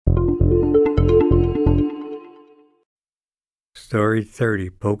Story 30,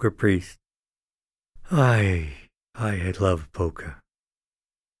 Poker Priest. I love poker.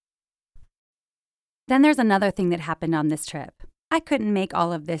 Then there's another thing that happened on this trip. I couldn't make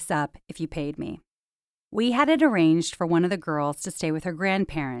all of this up if you paid me. We had it arranged for one of the girls to stay with her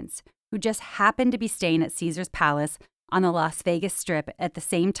grandparents, who just happened to be staying at Caesar's Palace on the Las Vegas Strip at the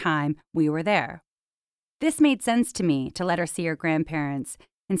same time we were there. This made sense to me to let her see her grandparents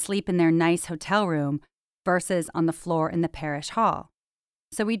and sleep in their nice hotel room versus on the floor in the parish hall.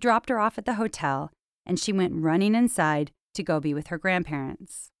 So we dropped her off at the hotel, and she went running inside to go be with her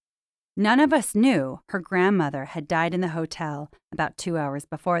grandparents. None of us knew her grandmother had died in the hotel about 2 hours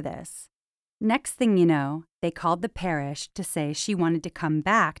before this. Next thing you know, they called the parish to say she wanted to come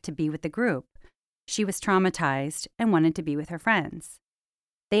back to be with the group. She was traumatized and wanted to be with her friends.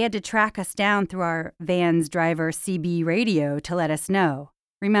 They had to track us down through our van's driver CB radio to let us know.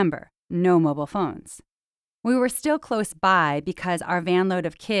 Remember, no mobile phones. We were still close by because our van load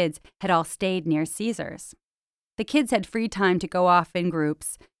of kids had all stayed near Caesar's. The kids had free time to go off in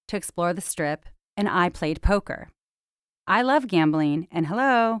groups to explore the Strip, and I played poker. I love gambling, and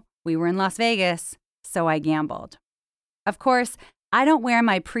hello, we were in Las Vegas, so I gambled. Of course, I don't wear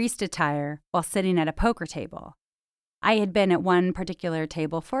my priest attire while sitting at a poker table. I had been at one particular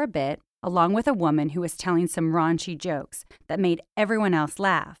table for a bit, along with a woman who was telling some raunchy jokes that made everyone else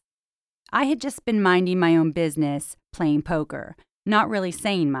laugh. I had just been minding my own business, playing poker, not really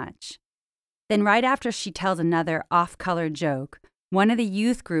saying much. Then right after she tells another off-color joke, one of the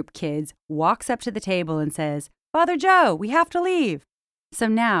youth group kids walks up to the table and says, "Father Joe, we have to leave." So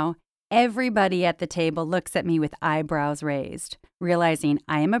now, everybody at the table looks at me with eyebrows raised, realizing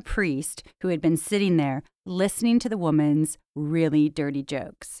I am a priest who had been sitting there listening to the woman's really dirty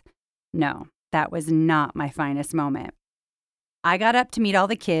jokes. No, that was not my finest moment. I got up to meet all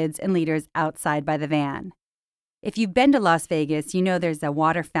the kids and leaders outside by the van. If you've been to Las Vegas, you know there's a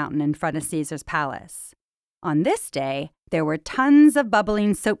water fountain in front of Caesar's Palace. On this day, there were tons of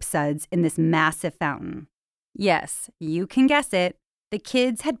bubbling soap suds in this massive fountain. Yes, you can guess it. The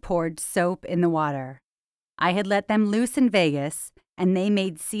kids had poured soap in the water. I had let them loose in Vegas, and they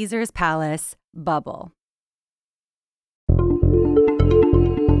made Caesar's Palace bubble.